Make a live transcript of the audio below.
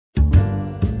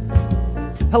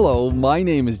Hello, my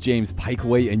name is James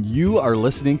Pikeway, and you are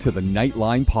listening to the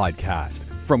Nightline Podcast.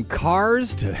 From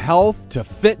cars to health to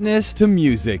fitness to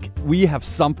music, we have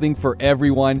something for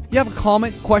everyone. You have a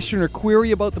comment, question, or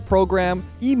query about the program?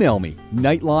 Email me,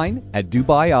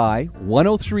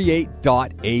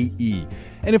 nightline@dubaii1038.ae.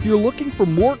 And if you're looking for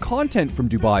more content from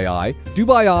Dubai Eye,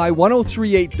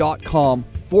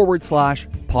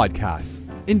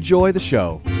 dubaii1038.com/podcasts. Enjoy the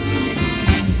show.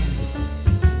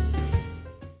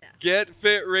 Get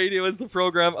Fit Radio is the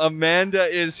program. Amanda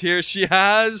is here. She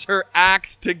has her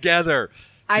act together.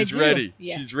 She's ready.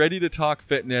 Yes. She's ready to talk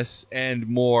fitness and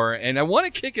more. And I want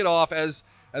to kick it off as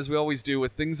we always do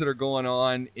with things that are going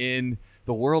on in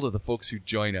the world of the folks who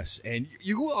join us. And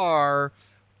you are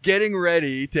getting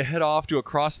ready to head off to a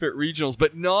CrossFit Regionals,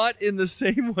 but not in the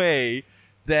same way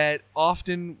that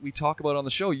often we talk about on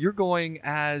the show. You're going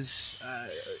as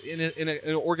in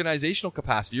an organizational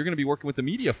capacity. You're going to be working with the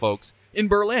media folks in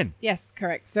Berlin. Yes,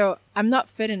 correct. So I'm not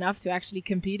fit enough to actually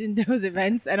compete in those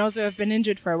events, and also I've been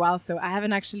injured for a while, so I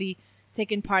haven't actually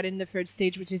taken part in the third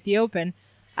stage, which is the Open.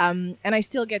 And I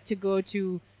still get to go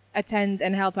to attend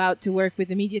and help out to work with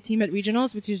the media team at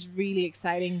Regionals, which is really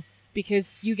exciting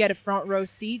because you get a front row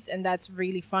seat, and that's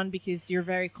really fun because you're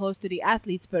very close to the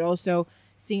athletes, but also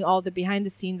seeing all the behind the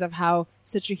scenes of how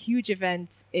such a huge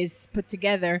event is put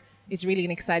together is really an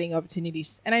exciting opportunity.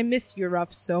 And I miss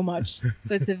Europe so much.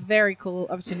 So it's a very cool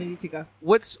opportunity to go.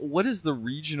 What is the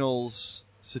regionals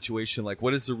situation like?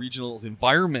 What is the regionals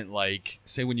environment like,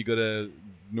 say, when you go to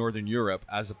Northern Europe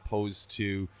as opposed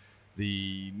to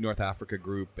the North Africa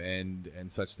group and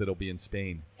such that'll be in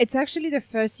Spain? It's actually the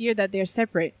first year that they're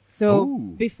separate. So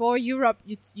Ooh. Before Europe,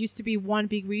 it used to be one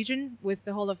big region with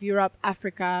the whole of Europe,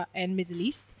 Africa, and Middle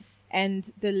East. And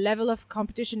the level of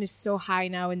competition is so high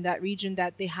now in that region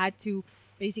that they had to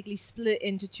basically split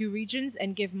into two regions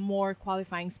and give more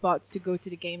qualifying spots to go to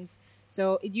the games.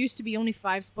 So it used to be only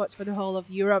 5 spots for the whole of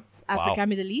Europe, Africa, Wow.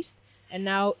 Middle East. And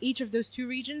now each of those two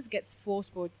regions gets 4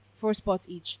 spots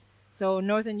each. So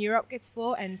Northern Europe gets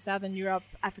 4 and Southern Europe,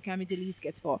 Africa, Middle East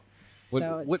gets 4.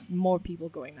 So it's more people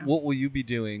going now. What will you be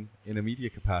doing in a media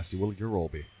capacity? What will your role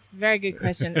be? It's a very good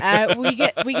question. We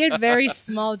get very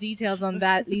small details on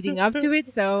that leading up to it.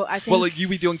 So I think. Well, like you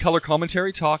be doing color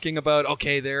commentary, talking about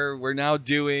we're now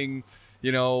doing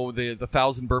the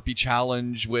 1,000 burpee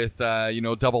challenge with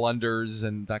double unders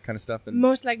and that kind of stuff. And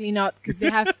most likely not, because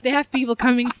they have people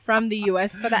coming from the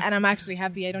US for that, and I'm actually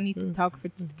happy I don't need to talk for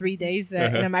 3 days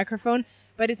in a microphone.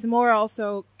 But it's more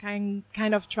also kind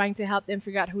of trying to help them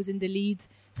figure out who's in the lead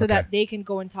so that they can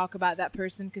go and talk about that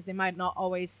person, because they might not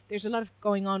always. There's a lot of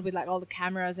going on with like all the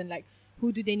cameras and like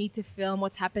who do they need to film,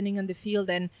 what's happening on the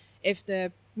field, and if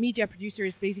the media producer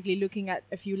is basically looking at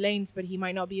a few lanes but he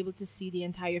might not be able to see the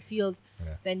entire field,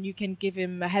 then you can give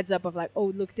him a heads up of like,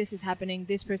 oh look, this is happening,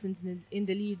 this person's in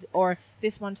the lead, or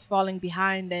this one's falling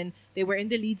behind and they were in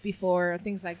the lead before, or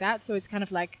things like that. So it's kind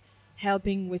of like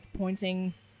helping with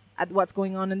pointing at what's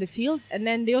going on in the field. And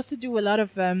then they also do a lot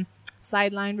of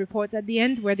sideline reports at the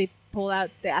end where they pull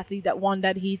out the athlete that won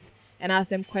that heat and ask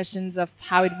them questions of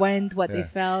how it went, what they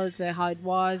felt, how it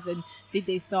was, and did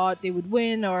they thought they would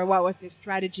win, or what was their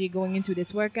strategy going into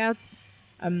this workout.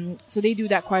 So they do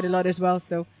that quite a lot as well.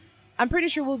 So I'm pretty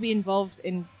sure we'll be involved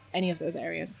in any of those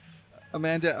areas.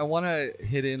 Amanda, I want to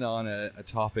hit in on a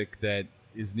topic that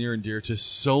is near and dear to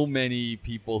so many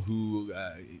people who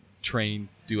train,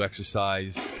 do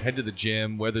exercise, head to the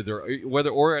gym, whether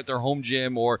at their home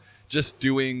gym or just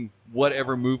doing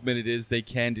whatever movement it is they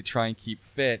can to try and keep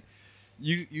fit.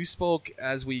 You spoke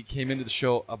as we came into the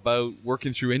show about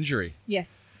working through injury.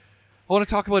 Yes. I want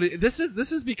to talk about it. This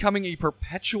is becoming a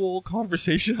perpetual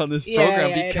conversation on this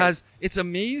program because it's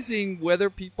amazing whether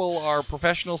people are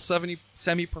professional,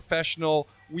 semi-professional,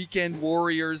 weekend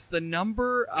warriors, the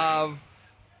number of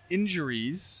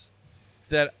injuries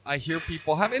that I hear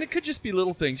people have, and it could just be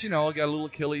little things. I got a little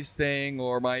Achilles thing,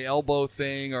 or my elbow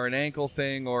thing, or an ankle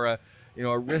thing, or a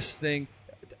wrist thing.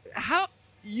 How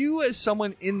you, as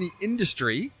someone in the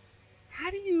industry, how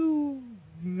do you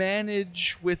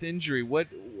manage with injury?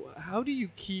 How do you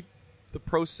keep the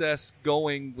process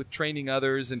going with training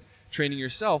others and training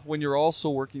yourself when you're also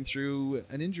working through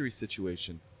an injury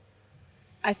situation?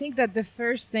 I think that the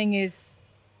first thing is,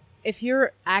 if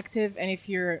you're active and if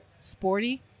you're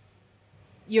sporty,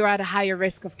 you're at a higher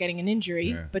risk of getting an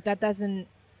injury, but that doesn't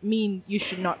mean you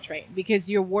should not train, because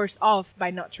you're worse off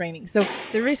by not training. So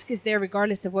the risk is there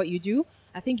regardless of what you do.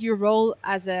 I think your role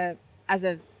as a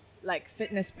like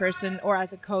fitness person or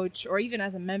as a coach or even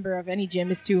as a member of any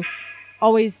gym is to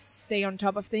always stay on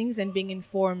top of things and being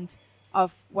informed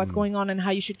of what's going on and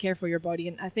how you should care for your body.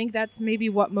 And I think that's maybe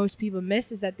what most people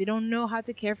miss, is that they don't know how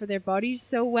to care for their bodies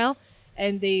so well.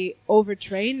 and they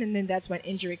overtrain, and then that's when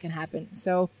injury can happen.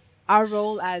 So our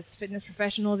role as fitness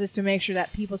professionals is to make sure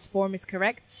that people's form is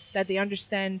correct, that they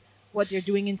understand what they're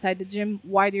doing inside the gym,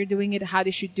 why they're doing it, how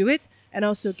they should do it, and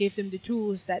also give them the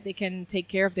tools that they can take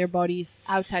care of their bodies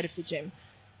outside of the gym.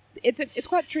 It's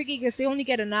quite tricky because they only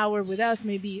get an hour with us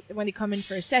maybe when they come in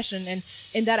for a session, and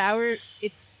in that hour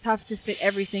it's tough to fit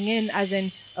everything in, as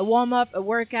in a warm-up, a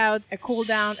workout, a cool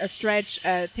down, a stretch,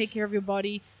 take care of your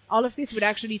body. All of this would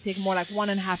actually take more like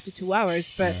 1.5 to 2 hours,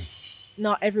 but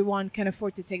not everyone can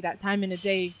afford to take that time in a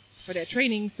day for their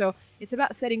training. So it's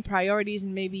about setting priorities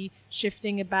and maybe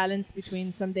shifting a balance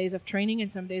between some days of training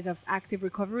and some days of active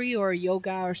recovery or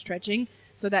yoga or stretching,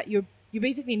 so that you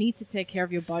basically need to take care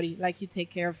of your body like you take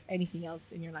care of anything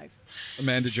else in your life.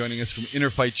 Amanda joining us from Inner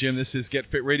Fight Gym. This is Get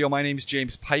Fit Radio. My name is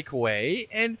James Pikeway,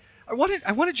 and I want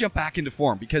to jump back into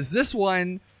form because this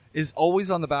one is always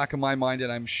on the back of my mind,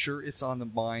 and I'm sure it's on the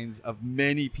minds of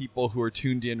many people who are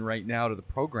tuned in right now to the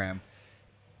program.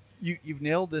 You've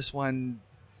nailed this one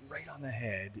right on the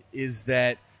head. Is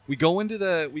that we go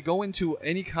into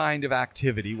any kind of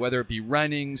activity, whether it be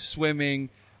running, swimming,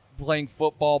 playing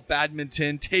football,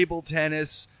 badminton, table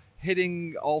tennis,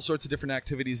 hitting all sorts of different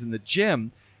activities in the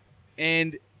gym,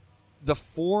 and the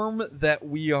form that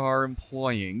we are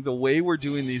employing, the way we're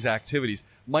doing these activities,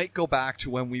 might go back to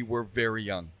when we were very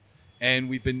young, and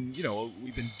we've been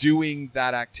doing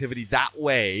that activity that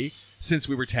way since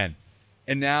we were 10.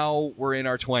 And now we're in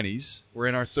our 20s, we're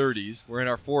in our 30s, we're in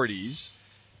our 40s,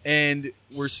 and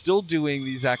we're still doing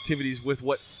these activities with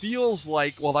what feels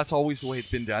like, well, that's always the way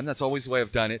it's been done. That's always the way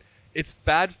I've done it. It's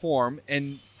bad form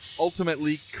and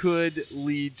ultimately could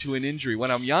lead to an injury.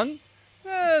 When I'm young,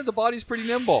 the body's pretty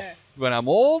nimble. When I'm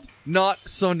old, not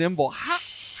so nimble.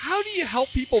 How do you help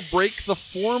people break the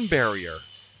form barrier,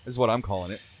 is what I'm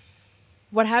calling it.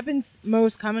 What happens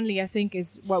most commonly, I think,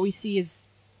 is what we see is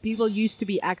people used to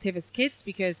be active as kids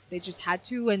because they just had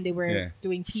to, and they were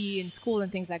doing PE in school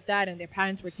and things like that, and their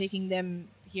parents were taking them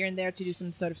here and there to do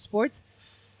some sort of sports.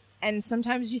 And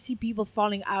sometimes you see people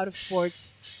falling out of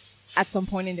sports at some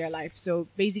point in their life. So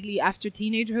basically after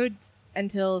teenagehood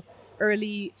until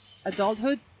early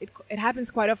adulthood, it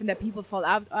happens quite often that people fall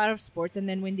out of sports, and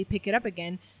then when they pick it up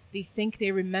again, they think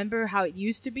they remember how it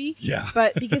used to be. Yeah.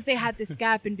 But because they had this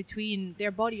gap in between,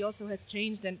 their body also has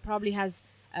changed and probably has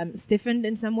stiffened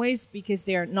in some ways because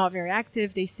they're not very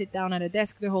active. They sit down at a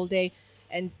desk the whole day,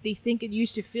 and they think it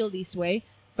used to feel this way,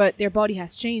 but their body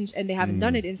has changed and they haven't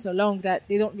done it in so long that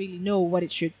they don't really know what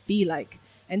it should be like.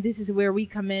 And this is where we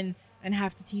come in and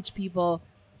have to teach people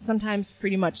sometimes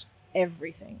pretty much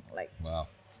everything. Like, wow.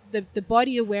 The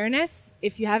body awareness,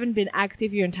 if you haven't been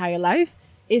active your entire life,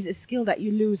 is a skill that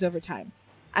you lose over time.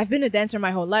 I've been a dancer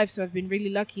my whole life, so I've been really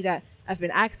lucky that I've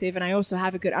been active, and I also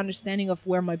have a good understanding of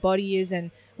where my body is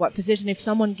and what position. If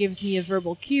someone gives me a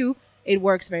verbal cue, it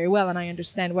works very well and I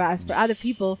understand. Whereas for other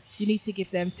people, you need to give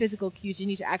them physical cues. You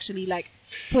need to actually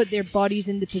put their bodies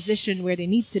in the position where they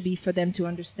need to be for them to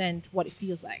understand what it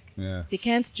feels like. Yeah. They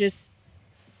can't just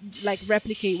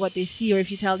replicate what they see, or if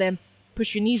you tell them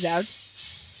push your knees out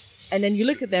and then you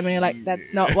look at them and you're like,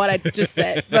 that's not what I just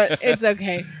said, but it's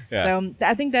okay. Yeah. So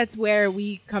I think that's where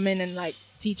we come in and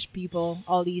teach people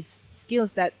all these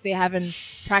skills that they haven't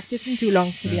practiced in too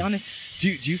long, to be honest. Do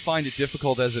you find it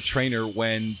difficult as a trainer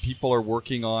when people are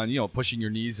working on, pushing your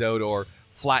knees out or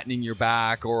flattening your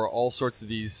back or all sorts of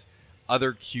these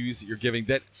other cues that you're giving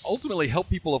that ultimately help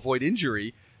people avoid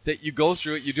injury, that you go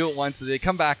through it, you do it once, and they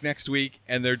come back next week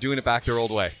and they're doing it back their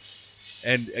old way?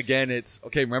 And again, it's,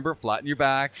 okay, remember, flatten your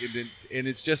back, and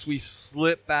it's just we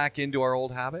slip back into our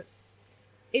old habit?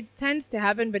 It tends to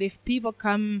happen, but if people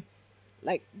come,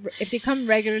 if they come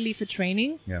regularly for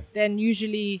training, then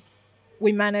usually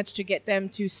we manage to get them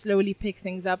to slowly pick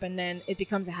things up, and then it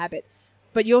becomes a habit.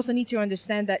 But you also need to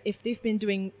understand that if they've been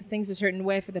doing things a certain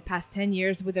way for the past 10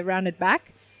 years with a rounded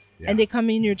back, and they come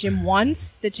in your gym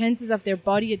once, the chances of their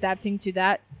body adapting to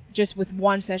that just with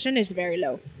one session is very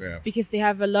low. Yeah. Because they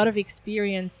have a lot of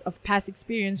past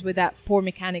experience with that poor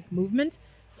mechanic movement.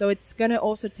 So it's going to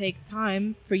also take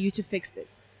time for you to fix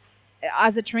this.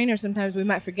 As a trainer, sometimes we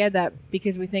might forget that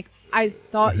because we think, I've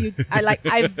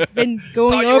been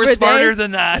going over this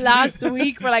than that last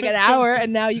week for an hour,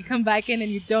 and now you come back in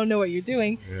and you don't know what you're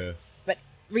doing. Yeah. But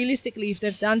realistically, if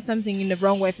they've done something in the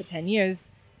wrong way for 10 years,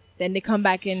 then they come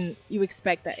back in, you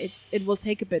expect that it will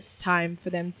take a bit of time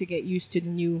for them to get used to the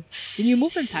new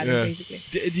movement pattern, basically.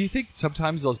 Do you think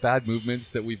sometimes those bad movements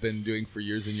that we've been doing for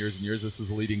years and years and years, this is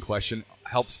a leading question,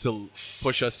 helps to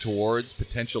push us towards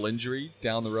potential injury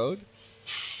down the road?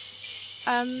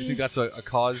 Do you think that's a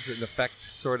cause and effect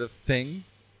sort of thing?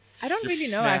 I don't really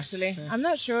know, actually. I'm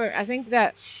not sure. I think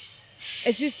that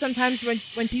It's just sometimes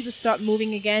when people start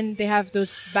moving again, they have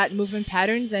those bad movement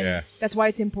patterns, and that's why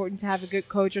it's important to have a good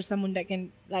coach or someone that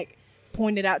can like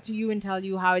point it out to you and tell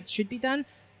you how it should be done.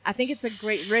 I think it's a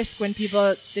great risk when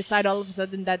people decide all of a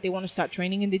sudden that they want to start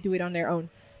training and they do it on their own.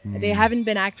 They haven't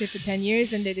been active for 10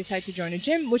 years and they decide to join a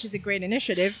gym, which is a great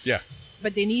initiative. Yeah.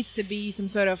 But there needs to be some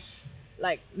sort of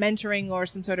like mentoring or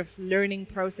some sort of learning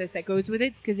process that goes with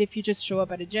it. Because if you just show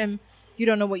up at a gym, you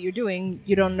don't know what you're doing.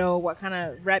 You don't know what kind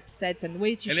of rep sets and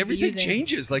weights you should be using. And everything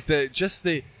changes. Like just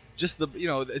the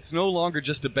it's no longer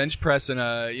just a bench press and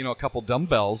a couple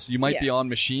dumbbells. You might be on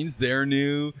machines. They're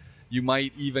new. You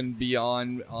might even be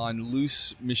on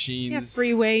loose machines. Yeah,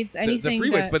 free weights, anything. The free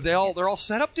weights, but they're all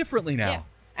set up differently now. Yeah.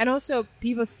 And also,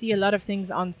 people see a lot of things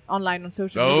online on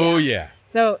social media. Oh, yeah.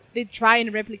 So they try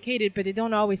and replicate it, but they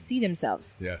don't always see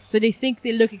themselves. Yes. So they think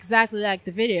they look exactly like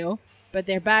the video, but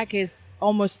their back is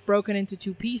almost broken into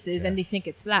two pieces, and they think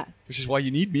it's flat. Which is why you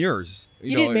need mirrors.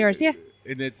 You need mirrors, yeah.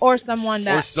 And or someone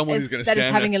who's going to stand is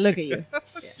having a look at you.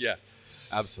 Yeah.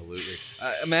 Absolutely.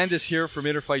 Amanda's here from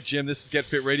Inner Fight Gym. This is Get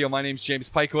Fit Radio. My name's James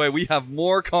Pikeway. We have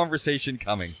more conversation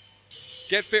coming.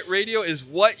 Get Fit Radio is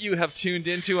what you have tuned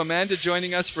into. Amanda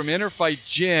joining us from Inner Fight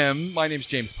Gym. My name's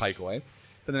James Pikeway.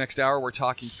 For the next hour, we're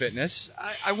talking fitness.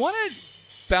 I want to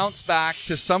bounce back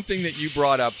to something that you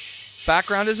brought up.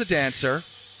 Background as a dancer,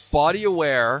 body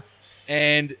aware,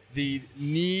 and the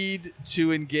need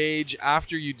to engage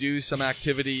after you do some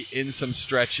activity in some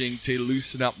stretching to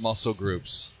loosen up muscle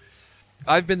groups.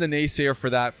 I've been the naysayer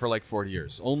for that for like 40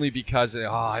 years, only because,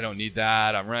 I don't need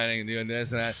that. I'm running and doing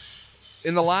this and that.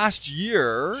 In the last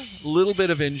year, a little bit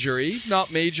of injury,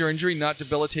 not major injury, not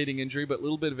debilitating injury, but a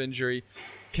little bit of injury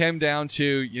came down to,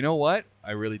 you know what?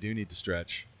 I really do need to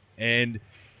stretch. And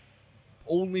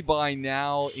only by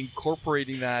now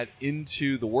incorporating that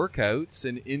into the workouts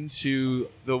and into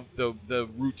the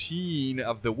routine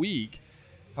of the week,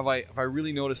 have I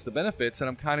really noticed the benefits. And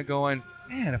I'm kind of going,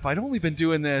 man, if I'd only been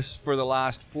doing this for the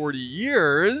last 40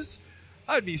 years,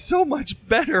 I'd be so much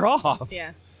better off.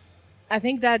 Yeah. I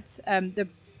think that the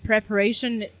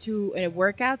preparation to a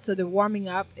workout, so the warming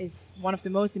up, is one of the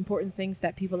most important things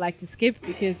that people like to skip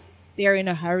because they're in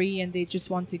a hurry and they just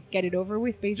want to get it over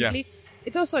with, basically. Yeah.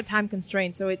 It's also a time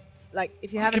constraint, so it's like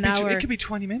if you have an hour... It could be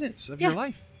 20 minutes of your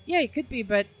life. Yeah, it could be,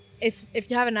 but if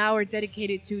you have an hour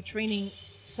dedicated to training,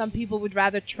 some people would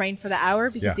rather train for the hour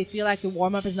because they feel like the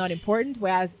warm-up is not important,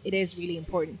 whereas it is really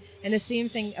important. And the same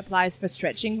thing applies for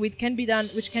stretching, which can be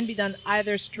done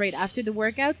either straight after the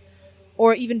workout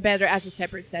or even better as a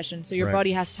separate session. So your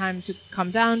body has time to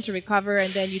come down, to recover,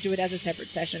 and then you do it as a separate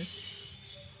session.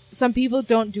 Some people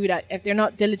don't do that if they're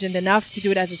not diligent enough to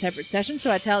do it as a separate session.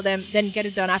 So I tell them, then get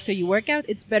it done after you work out.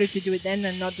 It's better to do it then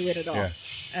than not do it at all.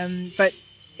 Yeah. But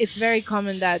it's very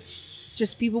common that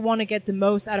just people want to get the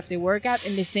most out of their workout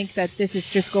and they think that this is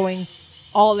just going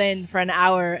all in for an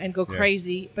hour and go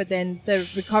crazy, but then the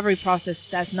recovery process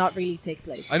does not really take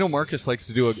place. I know Marcus likes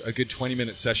to do a good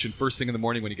 20-minute session first thing in the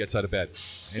morning when he gets out of bed.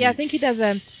 And I think he does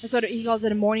a sort of, he calls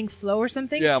it a morning flow or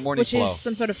something. Yeah, morning flow. Which is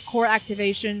some sort of core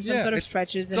activation, some sort of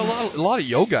stretches. It's a lot of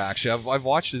yoga, actually. I've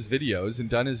watched his videos and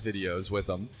done his videos with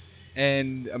him.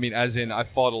 And, I mean, as in, I've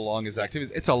followed along his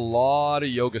activities. It's a lot of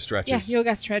yoga stretches. Yeah,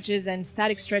 yoga stretches and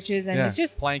static stretches. And it's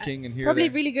just planking and here probably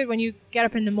really good when you get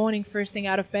up in the morning, first thing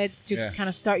out of bed, to kind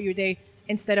of start your day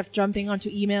instead of jumping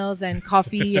onto emails and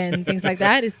coffee and things like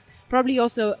that. It's probably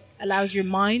also allows your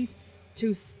mind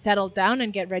to settle down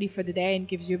and get ready for the day and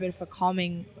gives you a bit of a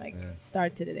calming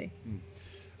start to the day.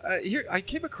 Here, I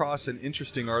came across an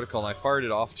interesting article, and I fired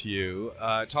it off to you,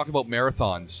 talking about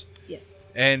marathons. Yes.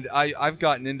 And I've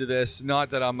gotten into this, not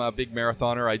that I'm a big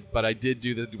marathoner, but I did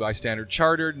do the Dubai Standard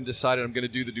Chartered and decided I'm going to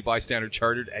do the Dubai Standard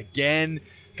Chartered again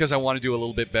because I want to do a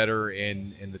little bit better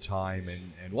in the time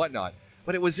and whatnot.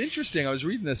 But it was interesting. I was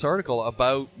reading this article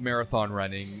about marathon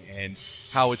running and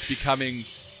how it's becoming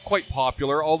quite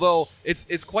popular, although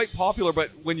it's quite popular, but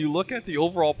when you look at the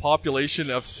overall population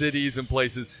of cities and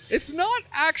places, it's not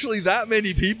actually that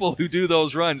many people who do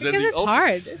those runs. Because it's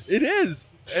hard. It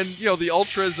is. And, the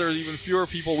ultras are even fewer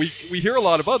people. We hear a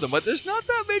lot about them, but there's not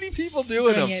that many people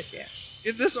doing them.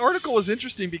 This article was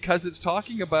interesting because it's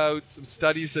talking about some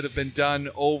studies that have been done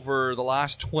over the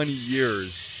last 20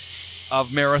 years of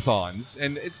marathons,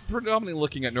 and it's predominantly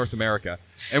looking at North America.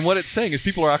 And what it's saying is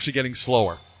people are actually getting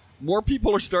slower. More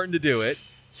people are starting to do it,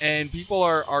 and people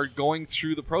are going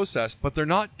through the process, but they're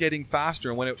not getting faster.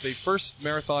 And when they first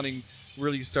marathoning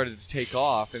really started to take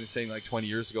off, and it's saying like 20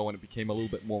 years ago when it became a little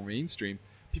bit more mainstream,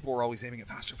 people were always aiming at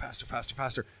faster, faster, faster,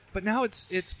 faster. But now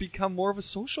it's become more of a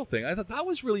social thing. I thought that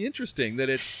was really interesting, that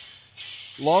it's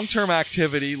long-term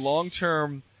activity,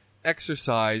 long-term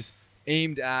exercise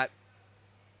aimed at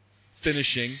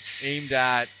finishing, aimed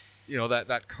at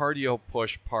that cardio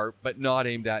push part, but not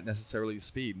aimed at necessarily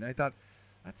speed. And I thought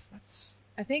that's.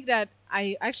 I think that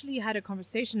I actually had a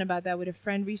conversation about that with a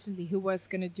friend recently who was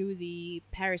going to do the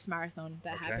Paris Marathon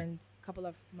that happened a couple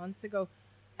of months ago.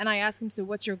 And I asked him, so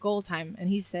what's your goal time? And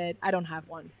he said, I don't have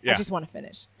one. I just want to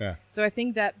finish. Yeah. So I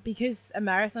think that because a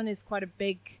marathon is quite a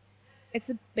big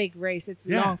race. It's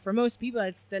long. For most people,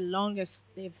 it's the longest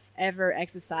they've ever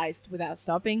exercised without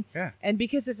stopping. Yeah. And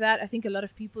because of that, I think a lot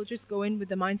of people just go in with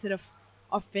the mindset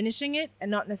of finishing it and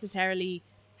not necessarily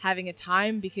having a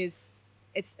time, because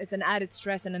it's an added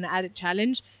stress and an added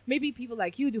challenge. Maybe people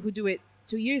like you who do it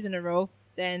 2 years in a row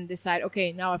then decide,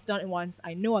 okay, now I've done it once,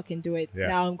 I know I can do it. Yeah.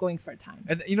 Now I'm going for a time.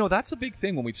 And that's a big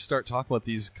thing when we start talking about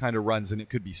these kind of runs, and it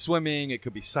could be swimming, it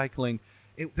could be cycling.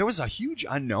 There was a huge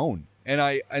unknown,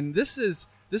 and this is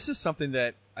something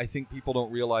that I think people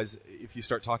don't realize. If you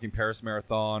start talking Paris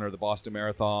Marathon or the Boston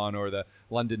Marathon or the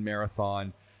London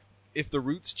Marathon, if the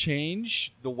routes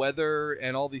change, the weather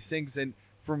and all these things, and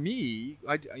for me,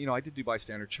 I did Dubai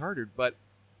Standard Chartered, but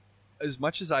as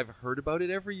much as I've heard about it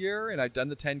every year, and I've done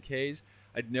the 10Ks,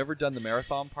 I'd never done the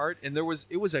marathon part, and it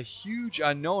was a huge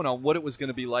unknown on what it was going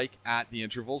to be like at the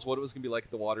intervals, what it was going to be like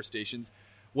at the water stations,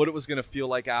 what it was going to feel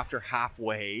like after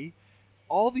halfway,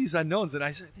 all these unknowns. And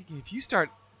I started thinking, if you start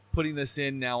putting this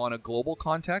in now on a global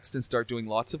context and start doing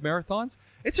lots of marathons,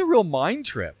 it's a real mind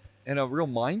trip and a real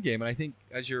mind game. And I think,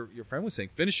 as your friend was saying,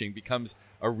 finishing becomes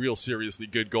a real seriously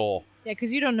good goal. Yeah,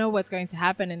 because you don't know what's going to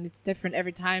happen, and it's different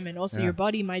every time, and also your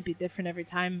body might be different every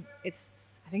time. I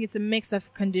think it's a mix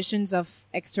of conditions, of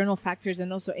external factors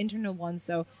and also internal ones.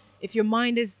 So if your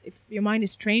mind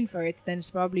is trained for it, then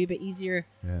it's probably a bit easier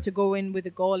to go in with a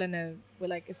goal and with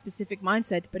like a specific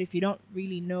mindset. But if you don't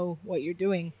really know what you're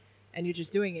doing and you're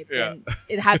just doing it, then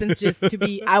it happens just to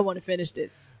be, I want to finish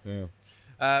this. Yeah.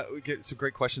 We get some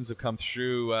great questions have come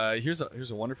through. Here's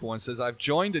a wonderful one. It says, I've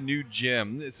joined a new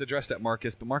gym. It's addressed at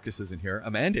Marcus, but Marcus isn't here.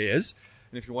 Amanda is.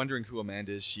 And if you're wondering who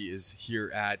Amanda is, she is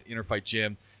here at Inner Fight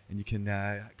Gym, and you can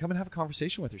come and have a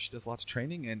conversation with her. She does lots of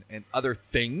training and other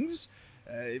things.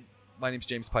 My name's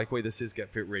James Pikeway. This is Get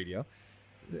Fit Radio.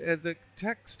 The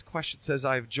text question says,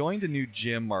 I've joined a new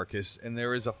gym, Marcus, and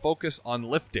there is a focus on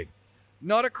lifting.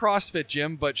 Not a CrossFit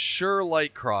gym, but sure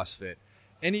like CrossFit.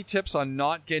 Any tips on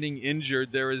not getting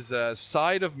injured? There is a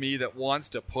side of me that wants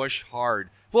to push hard.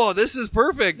 Whoa, this is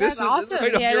perfect. That's awesome. This is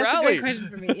right up your alley. That's a great question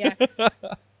for me. Yeah.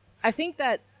 I think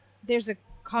that there's a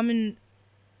common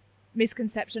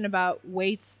misconception about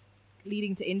weights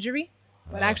leading to injury,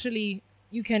 but actually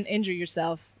you can injure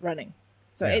yourself running.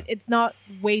 So it's not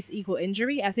weights equal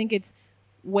injury. I think it's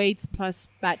weights plus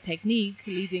bad technique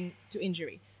leading to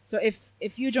injury. So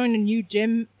if you join a new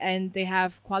gym and they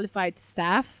have qualified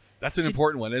staff, that's an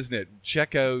important one, isn't it?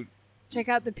 Check out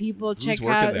the people, check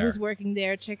out who's working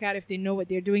there, check out if they know what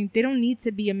they're doing. They don't need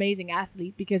to be amazing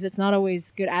athlete, because it's not always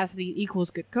good athlete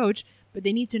equals good coach, but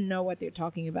they need to know what they're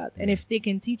talking about. And if they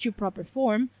can teach you proper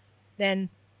form, then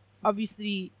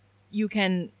obviously you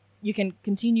can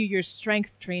continue your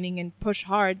strength training and push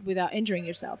hard without injuring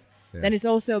yourself. Then it's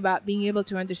also about being able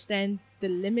to understand the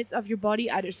limits of your body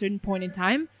at a certain point in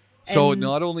time. So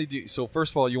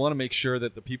first of all, you want to make sure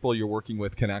that the people you're working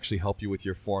with can actually help you with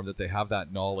your form, that they have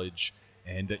that knowledge,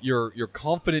 and that you're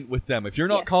confident with them. If you're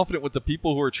not confident with the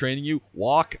people who are training you,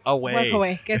 walk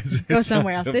away. Go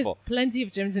somewhere else. There's plenty of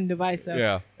gyms in Dubai. So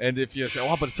yeah, and if you say,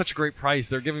 "Oh, but it's such a great price.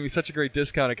 They're giving me such a great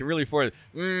discount. I can really afford it."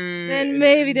 Then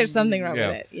maybe there's something wrong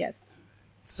with it. Yes.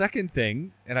 Second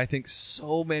thing, and I think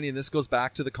so many, and this goes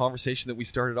back to the conversation that we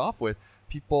started off with,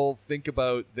 people think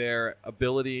about their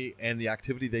ability and the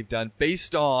activity they've done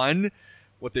based on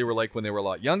what they were like when they were a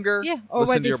lot younger. Yeah, or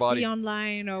what they see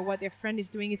online or what their friend is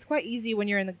doing. It's quite easy when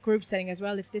you're in a group setting as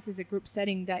well, if this is a group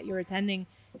setting that you're attending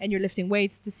and you're lifting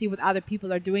weights, to see what other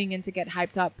people are doing and to get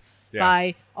hyped up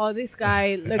by, oh, this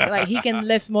guy look like he can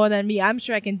lift more than me. I'm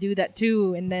sure I can do that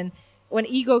too. And then when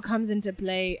ego comes into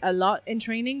play a lot in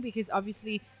training, because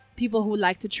obviously people who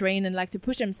like to train and like to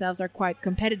push themselves are quite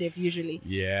competitive usually.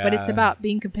 Yeah. But it's about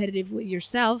being competitive with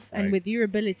yourself and with your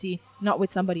ability, not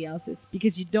with somebody else's,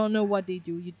 because you don't know what they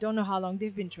do. You don't know how long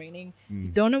they've been training. You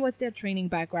don't know what's their training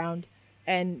background,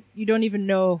 and you don't even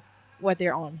know what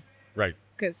they're on. Right.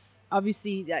 Because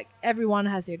obviously, like, everyone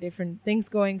has their different things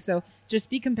going. So just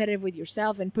be competitive with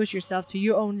yourself and push yourself to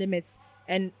your own limits.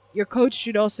 And your coach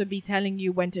should also be telling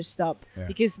you when to stop. Yeah.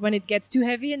 Because when it gets too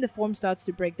heavy and the form starts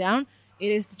to break down,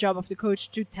 it is the job of the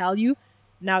coach to tell you,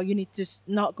 now you need to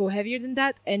not go heavier than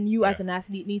that. And you as an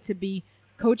athlete need to be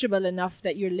coachable enough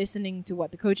that you're listening to what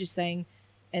the coach is saying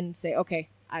and say, okay,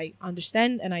 I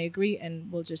understand and I agree,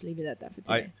 and we'll just leave it at that for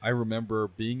today. I remember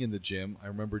being in the gym. I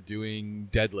remember doing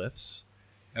deadlifts,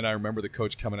 And I remember the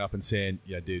coach coming up and saying,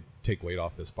 "Yeah, dude, take weight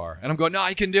off this bar." And I'm going, "No,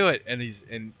 I can do it." And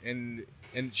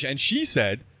she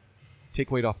said,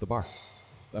 "Take weight off the bar.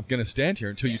 I'm going to stand here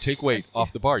until you take weight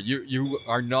off the bar. You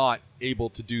are not able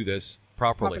to do this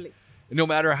properly. No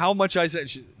matter how much I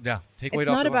said, no, take weight off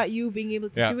the bar. It's not about you being able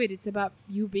to do it. It's about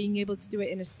you being able to do it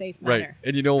in a safe manner. Right.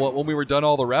 And you know what? When we were done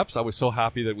all the reps, I was so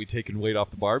happy that we'd taken weight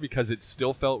off the bar because it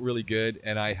still felt really good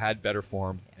and I had better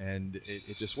form and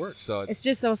it just worked. So it's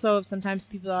just also sometimes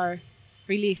people are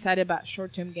really excited about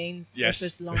short-term gains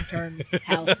versus long-term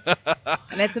health.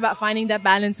 And it's about finding that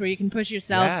balance where you can push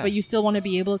yourself, but you still want to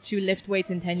be able to lift weights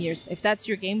in 10 years. If that's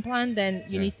your game plan, then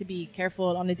you need to be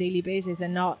careful on a daily basis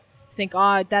and not think,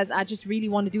 I just really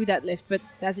want to do that lift, but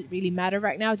does it really matter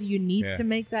right now? Do you need to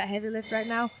make that heavy lift right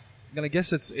now? And I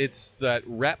guess it's that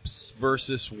reps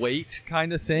versus weight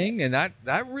kind of thing, and that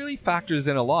really factors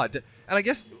in a lot. And I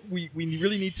guess we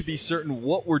really need to be certain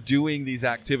what we're doing these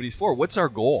activities for. What's our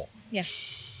goal? Yeah.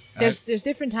 There's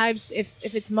different types. If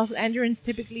it's muscle endurance,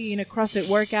 typically in a CrossFit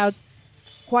workout,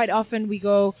 quite often we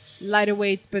go lighter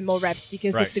weights but more reps,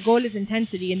 because if the goal is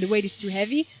intensity and the weight is too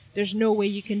heavy, there's no way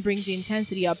you can bring the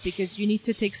intensity up because you need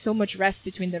to take so much rest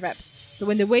between the reps. So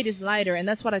when the weight is lighter, and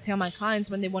that's what I tell my clients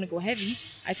when they want to go heavy,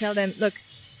 I tell them, look,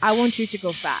 I want you to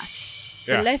go fast.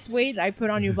 The less weight I put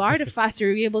on your bar, the faster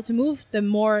you're able to move, the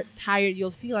more tired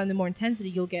you'll feel and the more intensity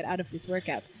you'll get out of this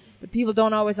workout. But people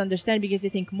don't always understand because they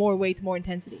think more weight, more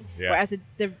intensity. Whereas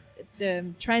the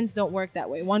trends don't work that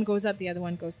way. One goes up, the other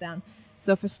one goes down.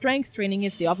 So for strength training,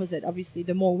 it's the opposite. Obviously,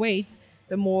 the more weight,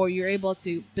 the more you're able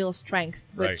to build strength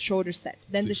with shorter sets.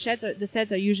 Then the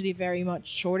sets are usually very much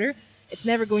shorter. It's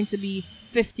never going to be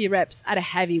 50 reps at a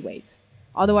heavy weight.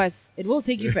 Otherwise, it will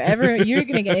take you forever. You're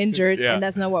going to get injured, and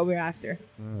that's not what we're after.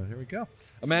 Here we go.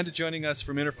 Amanda joining us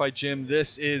from Inner Fight Gym.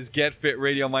 This is Get Fit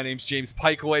Radio. My name's James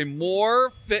Pikeway.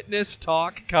 More fitness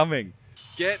talk coming.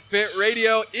 Get Fit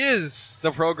Radio is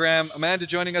the program. Amanda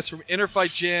joining us from Inner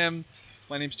Fight Gym.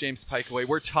 My name's James Pikeway.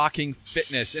 We're talking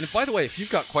fitness. And by the way, if you've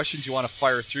got questions you want to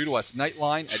fire through to us,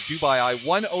 Nightline at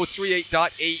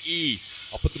dubai1038.ae.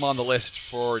 I'll put them on the list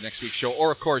for next week's show.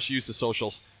 Or, of course, use the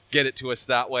socials. Get it to us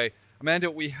that way. Amanda,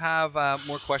 we have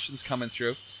more questions coming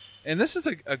through. And this is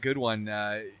a good one.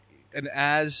 And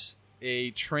as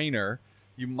a trainer,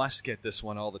 you must get this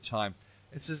one all the time.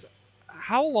 It says,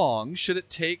 how long should it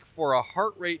take for a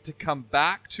heart rate to come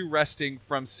back to resting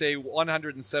from, say,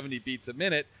 170 beats a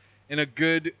minute in a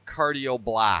good cardio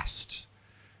blast?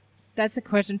 That's a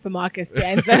question for Marcus to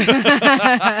answer.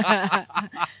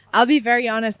 I'll be very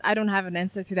honest. I don't have an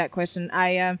answer to that question.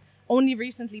 I only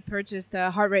recently purchased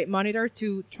a heart rate monitor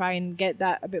to try and get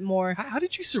that a bit more. How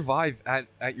did you survive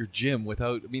at your gym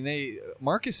without? I mean,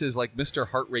 Marcus is like Mr.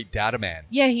 Heart Rate Data Man.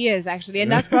 Yeah, he is actually,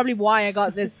 and that's probably why I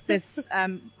got this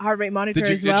heart rate monitor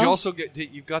as well. Did you also get?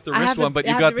 You got the wrist one, but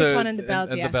you got the wrist one and the belt.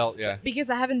 And the belt, yeah. Because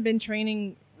I haven't been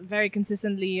training very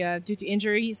consistently due to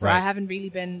injury, so I haven't really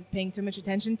been paying too much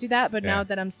attention to that. But now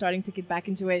that I'm starting to get back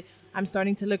into it, I'm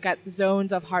starting to look at the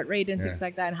zones of heart rate and things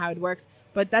like that and how it works.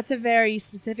 But that's a very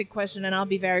specific question, and I'll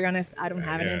be very honest, I don't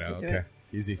have an answer to it.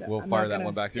 Easy. So we'll fire that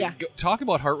one back through. Yeah. Talk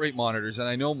about heart rate monitors, and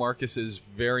I know Marcus is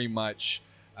very much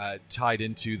tied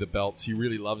into the belts. He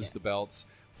really loves the belts.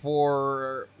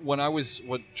 For when I was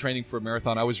training for a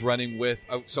marathon, I was running with,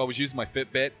 so I was using my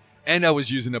Fitbit, and I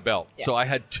was using a belt. Yeah. So I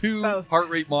had two heart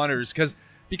rate monitors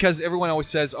because everyone always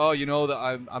says, oh, you know, that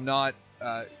I'm not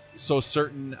so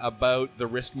certain about the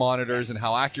wrist monitors and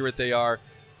how accurate they are.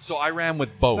 So I ran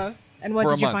with both. And what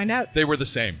did you find out? They were the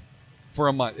same for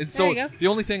a month. And so the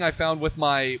only thing I found with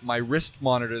my wrist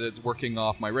monitor that's working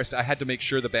off my wrist, I had to make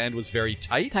sure the band was very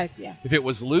tight. Tight, yeah. If it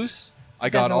was loose, I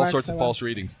got all sorts of false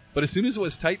readings. But as soon as it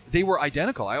was tight, they were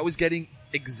identical. I was getting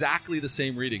exactly the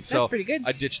same reading. That's pretty good.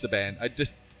 I ditched the band. I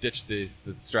just ditched the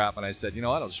strap, and I said, you know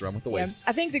what, I'll just run with the waist.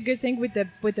 I think the good thing with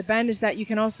the band is that you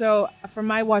can also, for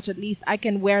my watch at least, I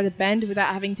can wear the band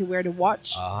without having to wear the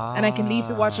watch, and I can leave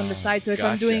the watch on the side. So if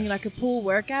I'm doing like a pool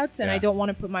workout and I don't want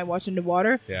to put my watch in the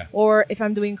water, or if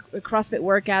I'm doing a CrossFit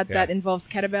workout that involves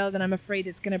kettlebells and I'm afraid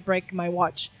it's going to break my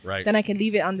watch, then I can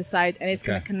leave it on the side and it's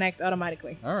going to connect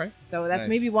automatically. All right. So that's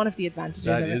maybe one of the advantages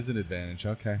of it. That is an advantage.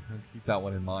 Okay. I'll keep that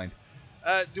one in mind.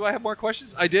 Do I have more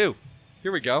questions? I do.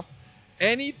 Here we go.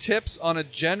 Any tips on a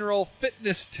general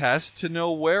fitness test to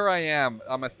know where I am?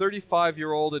 I'm a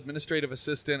 35-year-old administrative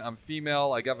assistant. I'm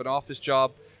female. I have an office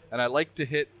job, and I like to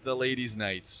hit the ladies'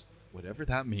 nights. Whatever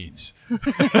that means.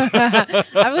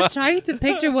 I was trying to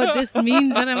picture what this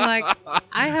means, and I'm like,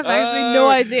 I have actually no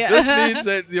idea. This means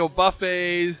that,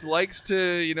 buffets, likes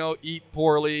to, eat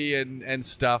poorly and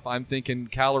stuff. I'm thinking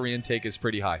calorie intake is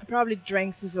pretty high. Probably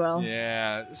drinks as well.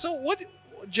 Yeah. So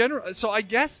so I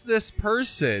guess this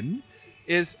person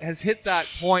has hit that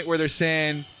point where they're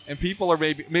saying, and people are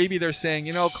maybe they're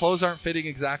saying, clothes aren't fitting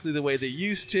exactly the way they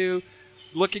used to.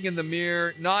 Looking in the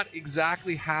mirror, not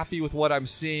exactly happy with what I'm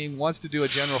seeing, wants to do a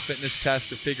general fitness test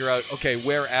to figure out, okay,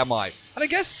 where am I? And I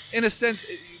guess, in a sense,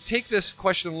 take this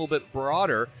question a little bit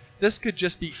broader. This could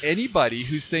just be anybody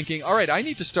who's thinking, all right, I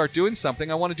need to start doing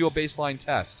something. I want to do a baseline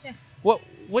test. Yeah.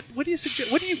 What do you suggest?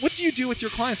 What do you do with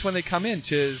your clients when they come in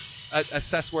to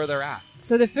assess where they're at?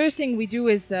 So the first thing we do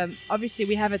is obviously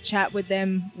we have a chat with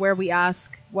them where we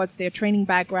ask what's their training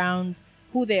background,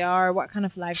 who they are, what kind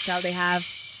of lifestyle they have.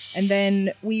 And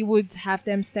then we would have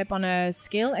them step on a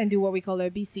scale and do what we call a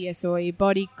BCS, so a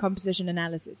body composition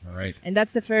analysis. All right. And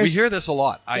that's the first. We hear this a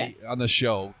lot Yes. on the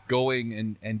show,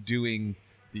 going and doing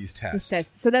these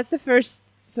tests. So that's the first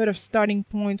sort of starting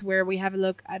point where we have a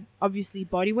look at obviously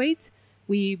body weight.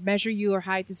 We measure your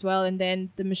height as well, and then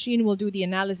the machine will do the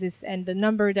analysis. And the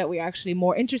number that we're actually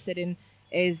more interested in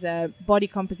is body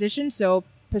composition, so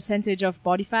percentage of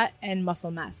body fat and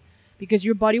muscle mass. Because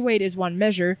your body weight is one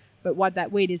measure, but what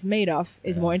that weight is made of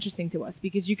is more interesting to us,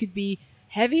 because you could be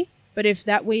heavy, but if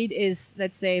that weight is,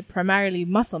 let's say, primarily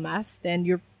muscle mass, then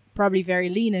you're probably very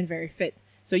lean and very fit.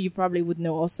 So you probably would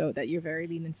know also that you're very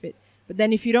lean and fit. But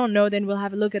then if you don't know, then we'll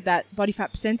have a look at that body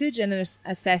fat percentage and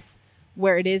assess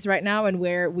where it is right now and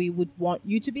where we would want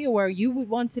you to be, or where you would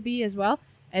want to be as well.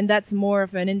 And that's more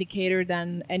of an indicator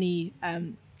than any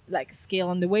like scale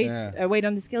on the weight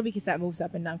on the scale, because that moves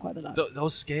up and down quite a lot.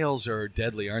 Those scales are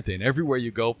deadly, aren't they? And everywhere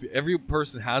you go, every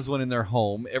person has one in their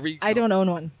home. I don't own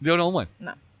one. You don't own one?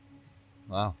 No.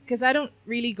 Wow. Because I don't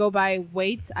really go by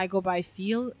weight. I go by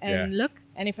feel and look.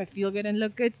 And if I feel good and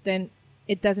look good, then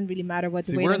it doesn't really matter what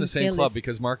the weight we're on in the scale same club is.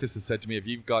 because Marcus has said to me, have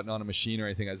you gotten on a machine or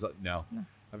anything? I was like, no.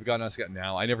 I've gotten on a scale.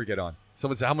 No, I never get on.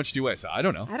 Someone said, how much do you weigh? I said, I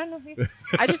don't know. I don't know. Either.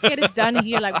 I just get it done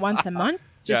here like once a month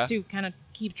just to kind of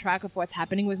keep track of what's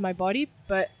happening with my body.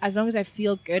 But as long as I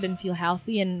feel good and feel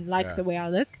healthy and like the way I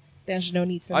look, there's no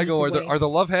need for me to weigh. Are the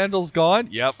love handles gone?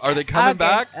 Yep. Are they coming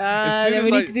back? Then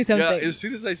we need to do something. Yeah, as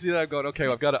soon as I see that, I'm going, okay,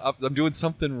 I've got to up. I'm doing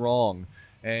something wrong.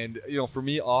 And, for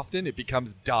me, often it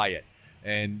becomes diet.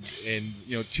 And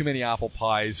too many apple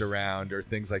pies around or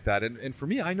things like that. And for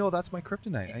me, I know that's my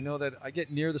kryptonite. I know that I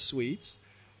get near the sweets,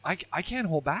 I can't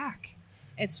hold back.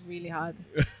 It's really hard.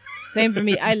 Same for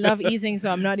me. I love eating, so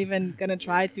I'm not even gonna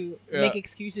try to make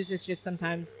excuses. It's just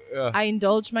sometimes I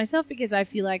indulge myself because I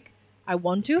feel like I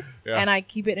want to, and I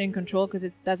keep it in control because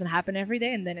it doesn't happen every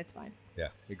day, and then it's fine. Yeah,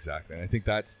 exactly. And I think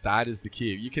that is the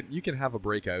key. You can have a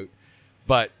breakout,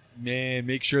 but man,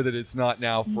 make sure that it's not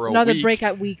now for a week. Not a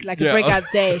breakout week, like a breakout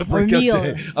day or a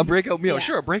meal. A breakout meal.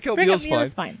 Sure, a breakout meal's meal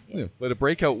is fine. Yeah. But a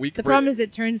breakout week. The problem is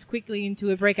it turns quickly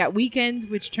into a breakout weekend,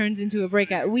 which turns into a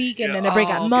breakout week, and then a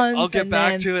breakout month. I'll get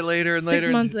back to it later and later.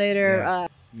 6 months later.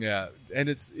 Yeah, and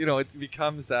it's it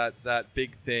becomes that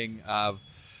big thing of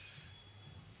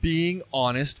being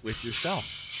honest with yourself.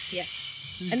 Yes.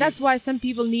 And that's why some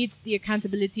people need the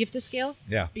accountability of the scale.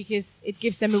 Yeah. Because it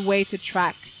gives them a way to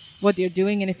track what they're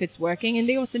doing and if it's working. And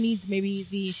they also need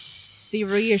maybe the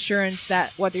reassurance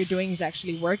that what they're doing is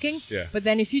actually working. Yeah. But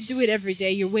then if you do it every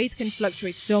day, your weight can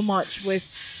fluctuate so much with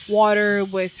water,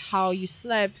 with how you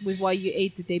slept, with what you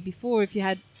ate the day before. If you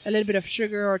had a little bit of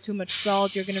sugar or too much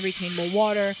salt, you're going to retain more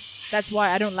water. That's why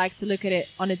I don't like to look at it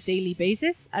on a daily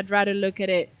basis. I'd rather look at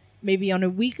it maybe on a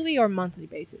weekly or monthly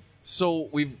basis. So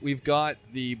we've got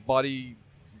the body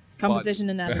composition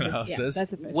analysis. Yeah, that's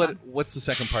the first one. What's the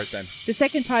second part then? The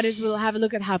second part is we'll have a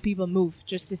look at how people move,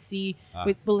 just to see.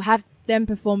 We'll have them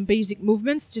perform basic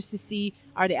movements, just to see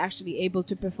are they actually able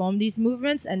to perform these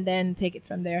movements, and then take it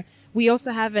from there. We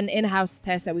also have an in-house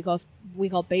test that we call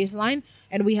baseline,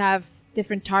 and we have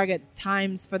different target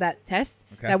times for that test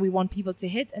that we want people to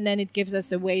hit, and then it gives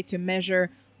us a way to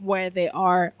measure where they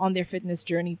are on their fitness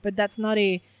journey. But that's not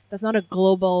a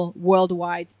global,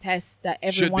 worldwide test that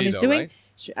everyone is doing. Right?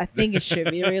 I think it should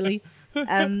be really.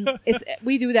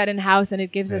 We do that in house, and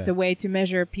it gives us a way to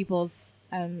measure people's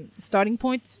starting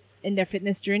point in their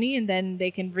fitness journey, and then they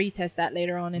can retest that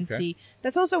later on and see.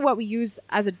 That's also what we use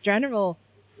as a general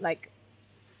like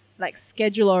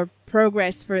schedule or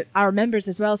progress for our members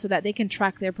as well, so that they can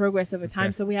track their progress over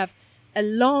time. So we have a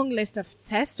long list of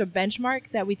tests or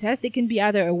benchmark that we test. They can be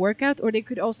either a workout, or they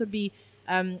could also be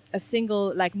a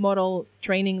single model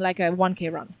training, like a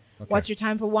 1K run. What's your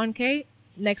time for 1K?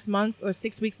 Next month or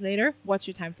 6 weeks later, what's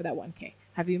your time for that 1K?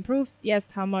 Have you improved? Yes.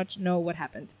 How much? No. What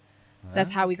happened? That's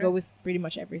how we go with pretty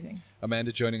much everything.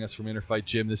 Amanda joining us from Inner Fight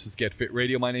Gym. This is Get Fit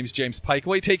Radio. My name's James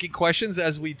Pikeway. Taking questions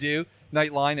as we do.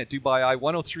 Nightline at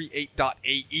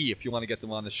dubai1038.ae if you want to get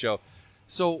them on the show.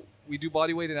 So we do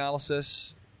body weight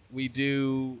analysis. We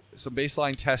do some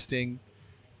baseline testing.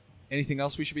 Anything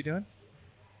else we should be doing?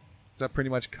 Does that pretty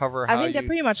much cover I think that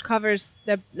pretty much covers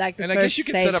the And first I guess you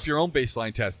can stage. set up your own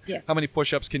baseline test. Yes. How many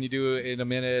push-ups can you do in a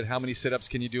minute? How many sit-ups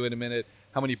can you do in a minute?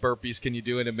 How many burpees can you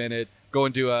do in a minute? Go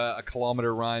and do a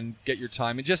kilometer run, get your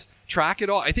time, and just track it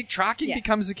all. I think tracking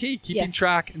becomes the key. Keeping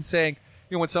track and saying,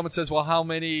 when someone says, well, how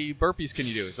many burpees can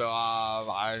you do? So,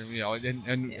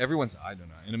 and everyone's, I don't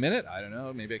know, in a minute, I don't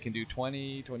know, maybe I can do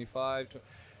 20, 25, 20,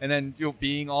 and then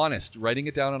being honest, writing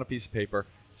it down on a piece of paper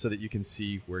so that you can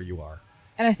see where you are.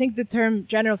 And I think the term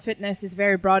general fitness is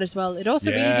very broad as well. It also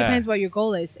really depends what your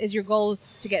goal is. Is your goal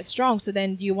to get strong? So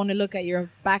then do you want to look at your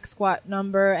back squat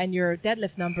number and your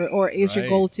deadlift number? Or is your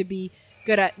goal to be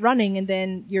good at running and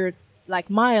then your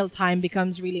mile time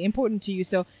becomes really important to you?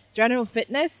 So general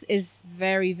fitness is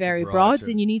very, very broad,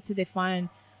 and you need to define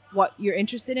what you're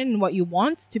interested in and what you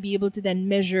want to be able to then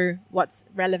measure what's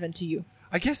relevant to you.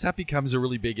 I guess that becomes a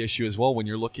really big issue as well when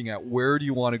you're looking at where do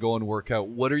you want to go and work out?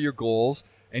 What are your goals?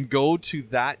 And go to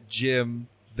that gym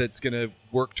that's going to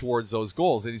work towards those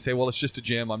goals. And you say, well, it's just a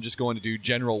gym. I'm just going to do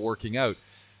general working out.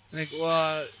 It's like,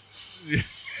 well...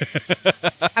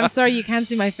 I'm sorry, you can't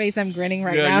see my face. I'm grinning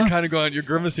right now. Yeah, you're kind of going, you're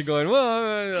grimacing going,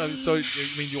 well... So,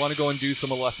 you want to go and do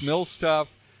some of Les Mills stuff?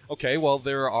 Okay, well,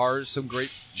 there are some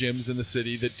great gyms in the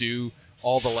city that do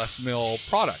all the Les Mill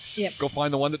products. Yep. Go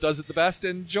find the one that does it the best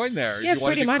and join there. Yeah, if you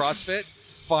want to do much. CrossFit,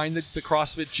 find the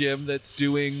CrossFit gym that's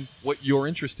doing what you're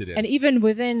interested in. And even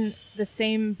within the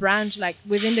same branch,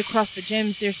 within the CrossFit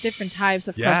gyms, there's different types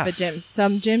of CrossFit gyms.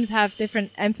 Some gyms have different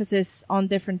emphasis on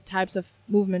different types of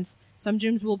movements. Some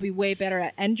gyms will be way better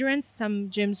at endurance. Some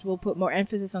gyms will put more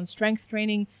emphasis on strength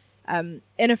training.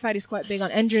 Interfight is quite big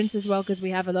on endurance as well, because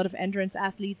we have a lot of endurance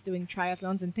athletes doing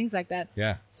triathlons and things like that.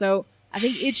 Yeah. So I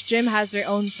think each gym has their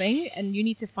own thing, and you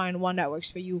need to find one that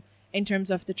works for you. In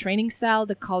terms of the training style,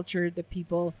 the culture, the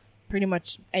people, pretty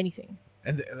much anything.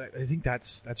 And I think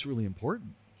that's really important.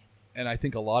 Yes. And I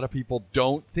think a lot of people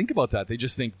don't think about that. They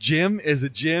just think gym is a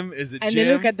gym is a and gym. And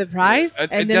they look at the price,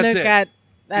 and they look at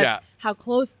how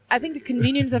close. I think the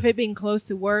convenience of it being close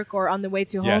to work or on the way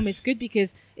to home is good,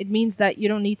 because it means that you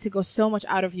don't need to go so much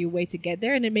out of your way to get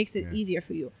there, and it makes it easier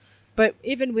for you. But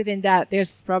even within that,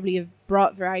 there's probably a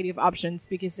broad variety of options,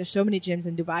 because there's so many gyms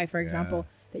in Dubai, for example,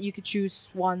 that you could choose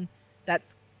one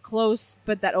that's close,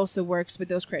 but that also works with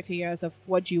those criteria of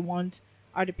what you want.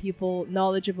 Are the people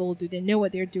knowledgeable? Do they know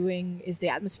what they're doing? Is the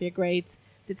atmosphere great?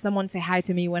 Did someone say hi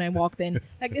to me when I walked in?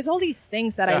 There's all these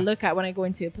things that I look at when I go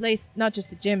into a place, not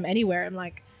just a gym, anywhere. I'm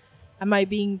like, am I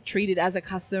being treated as a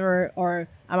customer, or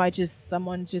am I just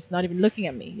someone just not even looking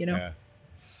at me, Yeah.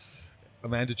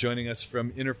 Amanda joining us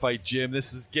from Interfight Gym.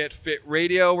 This is Get Fit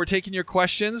Radio. We're taking your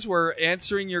questions. We're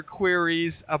answering your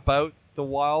queries about the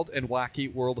wild and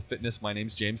wacky world of fitness. My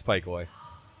name's James Pikeaway.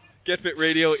 Get Fit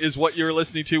Radio is what you're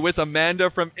listening to with Amanda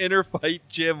from Interfight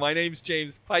Gym. My name's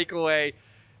James Pikeaway.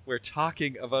 We're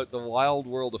talking about the wild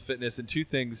world of fitness, and two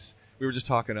things we were just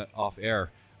talking off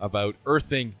air about: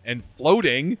 earthing and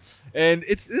floating. And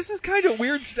this is kind of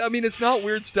weird stuff. I mean, it's not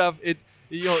weird stuff. It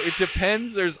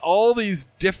depends. There's all these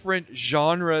different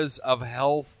genres of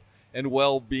health and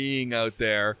well-being out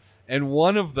there, and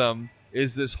one of them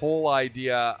is this whole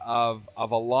idea of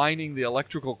aligning the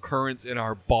electrical currents in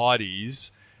our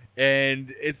bodies.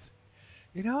 And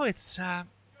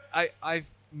I've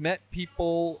met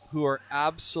people who are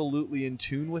absolutely in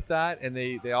tune with that, and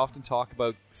they often talk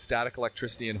about static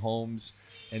electricity in homes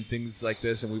and things like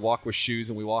this, and we walk with shoes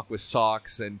and we walk with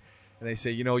socks, and they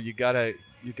say, you gotta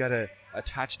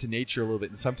attach to nature a little bit,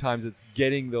 and sometimes it's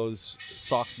getting those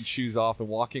socks and shoes off and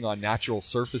walking on natural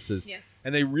surfaces. Yes.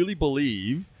 And they really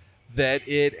believe that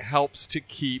it helps to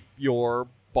keep your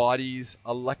body's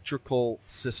electrical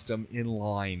system in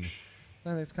line.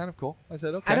 And it's kind of cool. I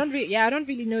said, okay. I don't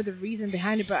really know the reason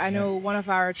behind it, but I know one of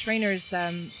our trainers,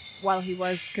 while he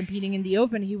was competing in the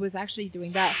Open, he was actually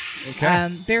doing that.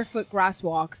 Okay. Barefoot grass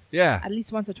walks. Yeah. At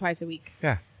least once or twice a week.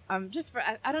 Yeah. Just for,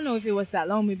 I don't know if it was that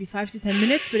long, maybe 5 to 10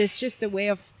 minutes, but it's just a way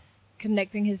of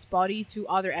connecting his body to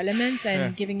other elements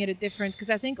and giving it a different, because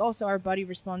I think also our body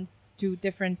responds to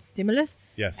different stimulus.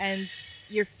 Yes. And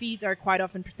your feet are quite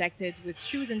often protected with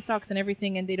shoes and socks and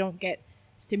everything, and they don't get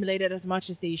stimulated as much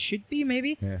as they should be,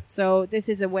 maybe. Yeah. So this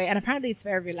is a way, and apparently it's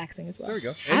very relaxing as well. There we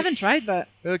go. I haven't tried, but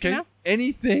okay.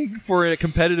 Anything for a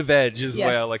competitive edge is the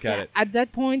way I look at it. At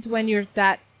that point, when you're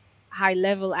that high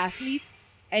level athlete,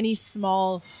 any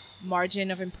small margin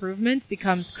of improvement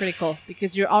becomes critical,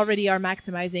 because you already are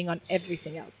maximizing on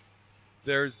everything else.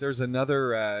 There's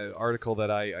another article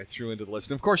that I threw into the list.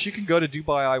 And of course, you can go to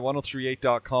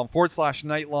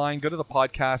DubaiI1038.com/Nightline, go to the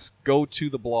podcast, go to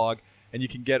the blog, and you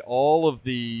can get all of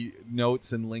the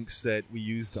notes and links that we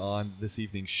used on this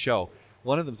evening's show.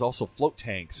 One of them is also float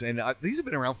tanks. And these have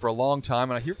been around for a long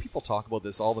time, and I hear people talk about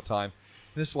this all the time.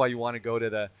 And this is why you want to go to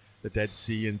the Dead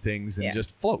Sea and things and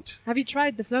just float. Have you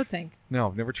tried the float tank? No,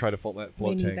 I've never tried a float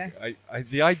Me tank. neither.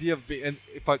 The idea of being, and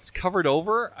if it's covered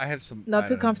over, I have some. Not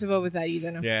too comfortable with that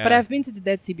either, no. Yeah. But I've been to the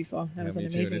Dead Sea before. That was an me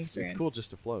too. amazing And experience. It's cool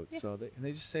just to float. Yeah. So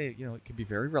they just say, it can be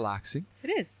very relaxing. It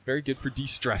is. Very good for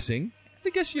de-stressing. I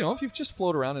guess, if you just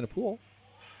float around in a pool.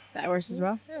 That works as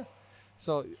well. Yeah.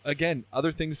 So again,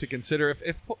 other things to consider.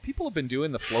 If people have been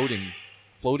doing the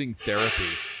floating therapy,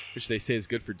 which they say is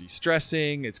good for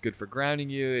de-stressing, it's good for grounding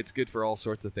you, it's good for all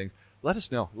sorts of things. Let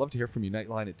us know. Love to hear from you.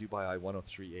 Nightline at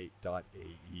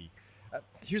dubaii1038.ae.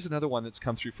 Here's another one that's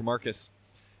come through from Marcus.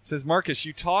 It says, Marcus,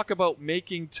 you talk about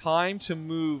making time to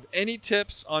move. Any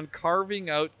tips on carving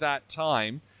out that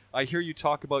time? I hear you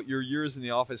talk about your years in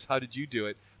the office. How did you do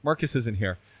it? Marcus isn't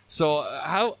here. So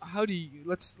how do you,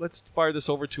 let's fire this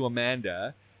over to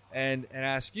Amanda and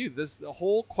ask you. The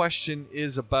whole question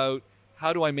is about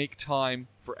how do I make time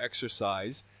for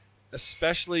exercise,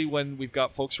 especially when we've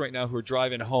got folks right now who are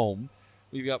driving home.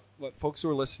 We've got folks who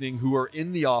are listening who are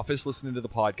in the office listening to the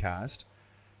podcast.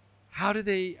 How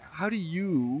do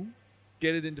you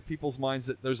get it into people's minds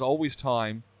that there's always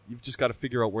time? You've just got to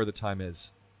figure out where the time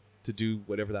is to do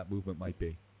whatever that movement might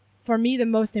be. For me, the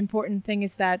most important thing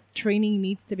is that training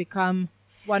needs to become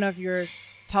one of your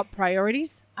top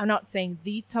priorities. I'm not saying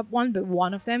the top one, but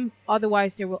one of them.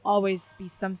 Otherwise, there will always be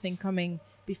something coming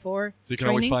before. So you can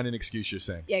training. always find an excuse, you're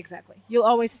saying. Yeah, exactly. You'll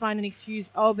always find an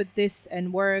excuse. Oh, but this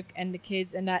and work and the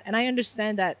kids and that. And I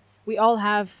understand that we all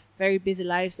have very busy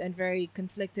lives and very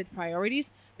conflicted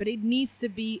priorities, but it needs to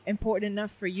be important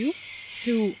enough for you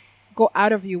to go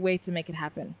out of your way to make it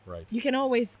happen. Right. You can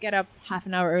always get up half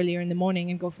an hour earlier in the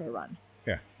morning and go for a run.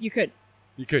 Yeah. You could.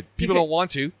 People don't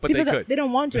want to, but they could. They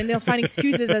don't want to, and they'll find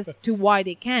excuses as to why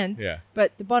they can't. Yeah.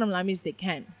 But the bottom line is they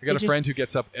can. I got a friend who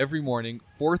gets up every morning,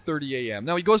 4:30 a.m.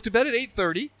 Now, he goes to bed at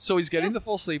 8:30, so he's getting the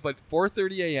full sleep, but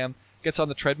 4:30 a.m., gets on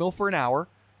the treadmill for an hour,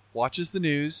 watches the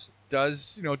news,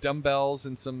 does, dumbbells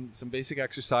and some basic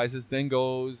exercises, then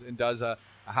goes and does a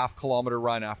half-kilometer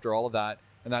run after all of that,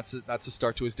 and that's the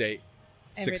start to his day,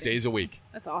 6 days a week.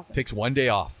 That's awesome. Takes one day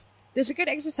off. There's a good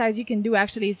exercise you can do,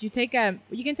 actually, is you can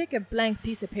take a blank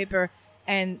piece of paper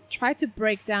and try to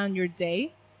break down your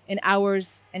day in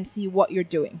hours and see what you're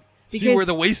doing. See where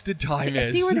the wasted time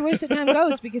is. See where the wasted time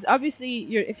goes, because obviously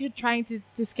if you're trying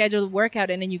to schedule a workout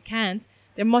and then you can't,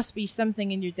 there must be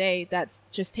something in your day that's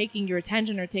just taking your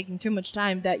attention or taking too much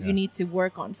time that you need to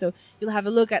work on. So you'll have a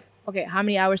look at, okay, how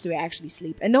many hours do I actually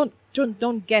sleep? And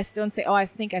don't guess. Don't say, oh, I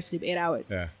think I sleep 8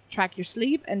 hours. Yeah. Track your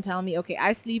sleep and tell me, okay,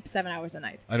 I sleep 7 hours a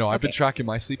night. I know. I've been tracking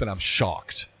my sleep and I'm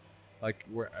shocked. Like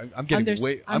I'm getting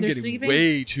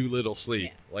way too little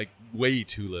sleep. Yeah. Like way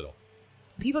too little.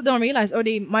 People don't realize, or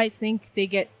they might think they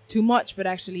get too much, but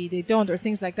actually they don't, or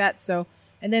things like that. So,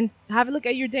 and then have a look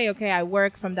at your day. Okay, I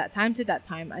work from that time to that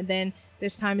time, and then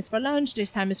this time is for lunch,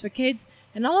 this time is for kids,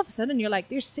 and all of a sudden you're like,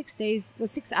 there's 6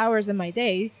 hours in my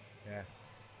day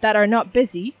that are not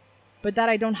busy, but that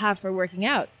I don't have for working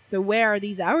out. So where are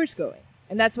these hours going?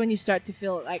 And that's when you start to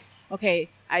feel like, okay,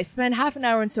 I spend half an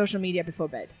hour on social media before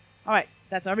bed. All right,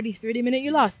 that's already 30 minutes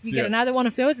you lost. You get another one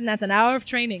of those, and that's an hour of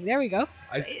training. There we go.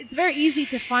 It's very easy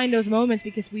to find those moments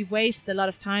because we waste a lot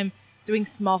of time doing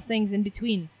small things in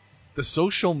between. The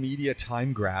social media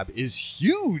time grab is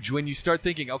huge when you start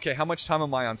thinking, okay, how much time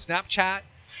am I on Snapchat?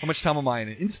 How much time am I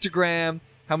on Instagram?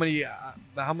 How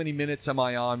many minutes am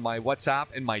I on my WhatsApp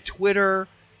and my Twitter,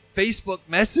 Facebook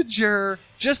Messenger?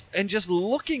 Just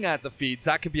looking at the feeds,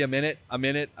 that could be a minute.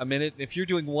 And if you're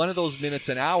doing one of those minutes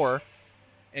an hour,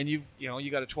 and you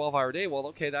got a 12-hour day, well,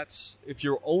 okay, that's, if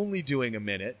you're only doing a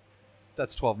minute,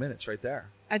 that's 12 minutes right there.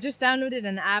 I just downloaded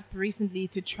an app recently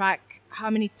to track how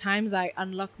many times I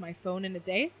unlock my phone in a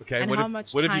day. Okay, and what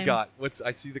have you got?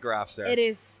 I see the graphs there. It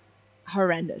is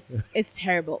horrendous. It's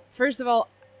terrible. First of all,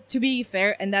 to be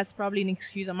fair, and that's probably an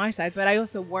excuse on my side, but I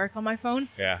also work on my phone.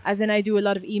 Yeah. As in, I do a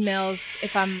lot of emails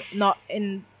if I'm not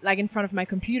in front of my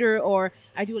computer, or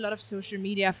I do a lot of social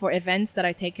media for events that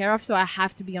I take care of, so I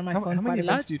have to be on my phone quite a lot. How many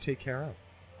events do you take care of?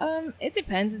 It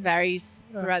depends. It varies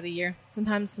throughout the year.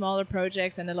 Sometimes smaller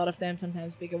projects, and a lot of them,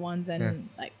 sometimes bigger ones, and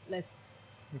less.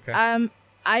 Okay.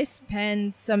 I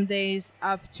spend some days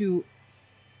up to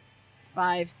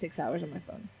 5-6 hours on my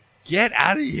phone. Get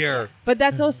out of here. But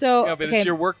that's also... Yeah, but it's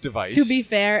your work device. To be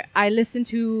fair, I listen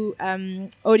to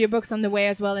audiobooks on the way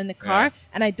as well in the car,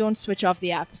 and I don't switch off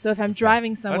the app. So if I'm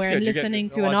driving somewhere and listening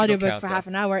to an audiobook for half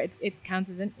an hour, it counts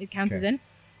as in.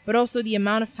 But also the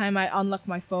amount of time I unlock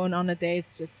my phone on a day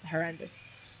is just horrendous.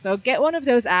 So get one of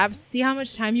those apps, see how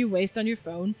much time you waste on your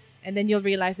phone, and then you'll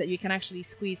realize that you can actually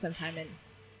squeeze some time in.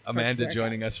 Amanda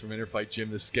joining us from Inner Fight Gym,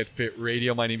 this Get Fit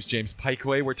Radio. My name's James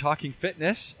Pikeway. We're talking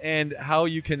fitness and how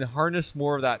you can harness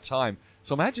more of that time.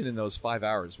 So imagine in those 5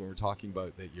 hours when we're talking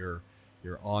about that you're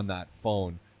on that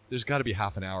phone, there's got to be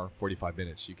half an hour, 45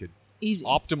 minutes. You could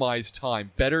optimize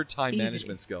time, better time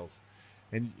management skills.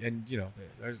 And you know,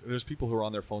 there's people who are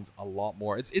on their phones a lot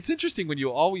more. It's interesting when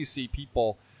you always see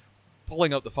people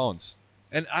pulling out the phones.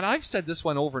 And I've said this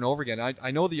one over and over again.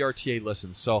 I know the RTA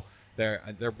listens, so they're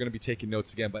going to be taking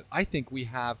notes again. But I think we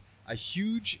have a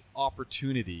huge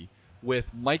opportunity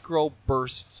with micro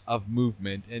bursts of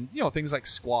movement and, you know, things like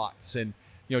squats and,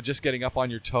 you know, just getting up on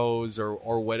your toes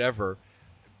or whatever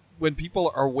when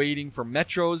people are waiting for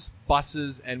metros,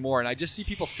 buses, and more. And I just see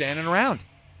people standing around.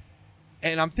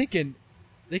 And I'm thinking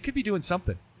they could be doing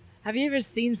something. Have you ever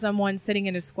seen someone sitting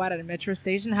in a squat at a metro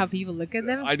station? How people look at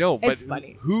them? I know, but it's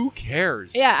funny. Who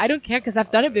cares? Yeah, I don't care because I've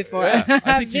done it before. Yeah,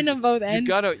 I've been on both ends.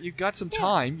 You've got some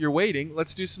time. You're waiting.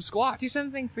 Let's do some squats. Do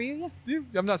something for you, yeah.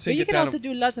 I'm not saying but you can also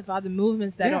do lots of other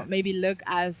movements that don't maybe look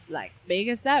as like big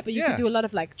as that, but you can do a lot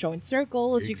of like joint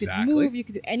circles. Exactly. You could move. You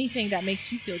could do anything that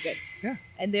makes you feel good. Yeah.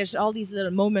 And there's all these little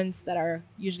moments that are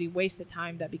usually wasted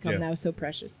time that become now so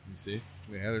precious. You see?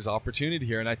 Yeah, there's opportunity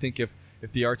here. And I think if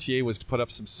the RTA was to put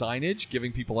up some signage,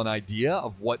 giving people an idea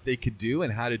of what they could do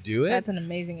and how to do it. That's an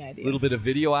amazing idea. A little bit of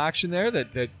video action there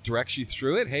that directs you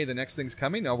through it. Hey, the next thing's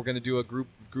coming. Now we're going to do a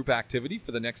group activity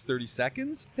for the next 30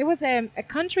 seconds. There was a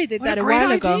country that did that a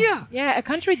while ago. Yeah, a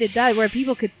country did that where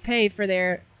people could pay for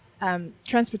their public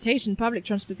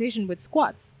transportation with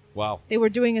squats. Wow. They were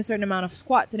doing a certain amount of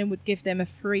squats and it would give them a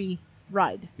free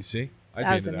ride. You see?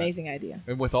 That was an amazing idea.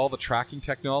 And with all the tracking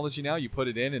technology now, you put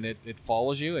it in and it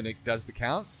follows you and it does the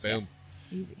count. Boom.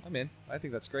 Easy. I'm in. I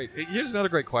think that's great. Here's another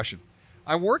great question.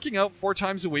 I'm working out 4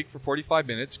 times a week for 45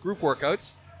 minutes, group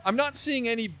workouts. I'm not seeing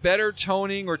any better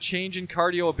toning or change in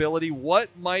cardio ability. What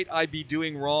might I be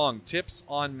doing wrong? Tips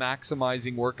on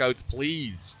maximizing workouts,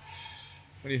 please.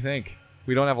 What do you think?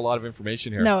 We don't have a lot of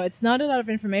information here. No, it's not a lot of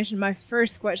information. My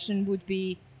first question would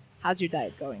be, how's your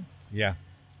diet going? Yeah.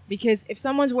 Because if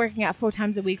someone's working out 4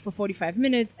 times a week for 45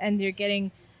 minutes and they're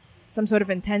getting some sort of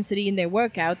intensity in their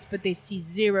workouts, but they see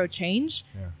zero change,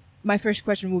 my first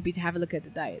question would be to have a look at the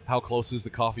diet. How close is the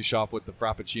coffee shop with the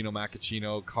Frappuccino,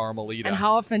 Macchiato, Carmelita? And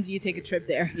how often do you take a trip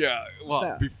there? Yeah,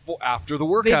 well, after the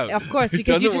workout. Of course,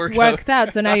 because you just worked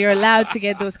out, so now you're allowed to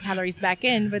get those calories back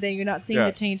in, but then you're not seeing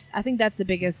the change. I think that's the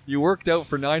biggest. You worked out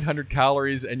for 900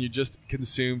 calories and you just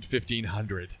consumed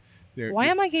 1,500. Why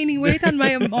am I gaining weight on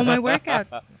my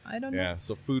workouts? I don't know. Yeah,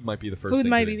 so food might be the first thing. Food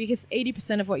might be because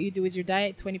 80% of what you do is your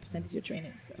diet, 20% is your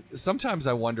training. So. Sometimes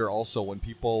I wonder also when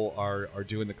people are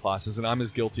doing the classes, and I'm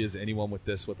as guilty as anyone with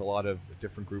this, with a lot of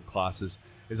different group classes,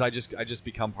 is I just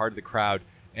become part of the crowd.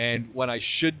 And when I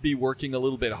should be working a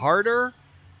little bit harder,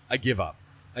 I give up.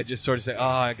 I just sort of say,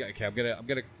 okay, I'm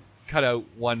gonna cut out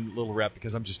one little rep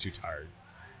because I'm just too tired.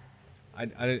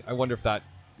 I wonder if that.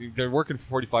 They're working for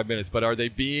 45 minutes, but are they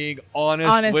being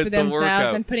honest with themselves the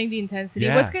workout? And putting the intensity?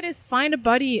 Yeah. What's good is find a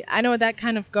buddy. I know that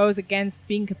kind of goes against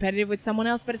being competitive with someone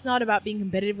else, but it's not about being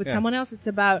competitive with someone else. It's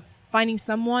about finding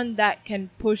someone that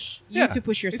can push you to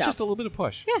push yourself. It's just a little bit of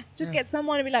push. Yeah, just get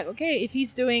someone to be like, okay, if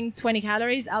he's doing 20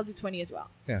 calories, I'll do 20 as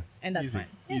well. Yeah, and that's fine.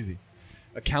 Easy.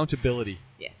 Accountability.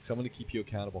 Yes. Someone to keep you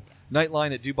accountable.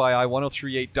 Nightline at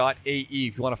DubaiI1038.ae.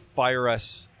 If you want to fire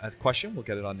us a question, we'll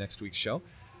get it on next week's show.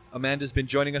 Amanda's been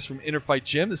joining us from Inner Fight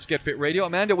Gym, this is Get Fit Radio.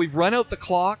 Amanda, we've run out the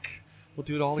clock. We'll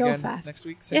do it all again next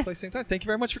week, same place, same time. Thank you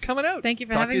very much for coming out. Thank you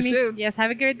for having me. Talk to you soon. Yes,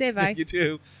 have a great day. Bye. You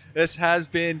too. This has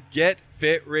been Get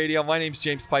Fit Radio. My name's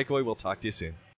James Pikeway. We'll talk to you soon.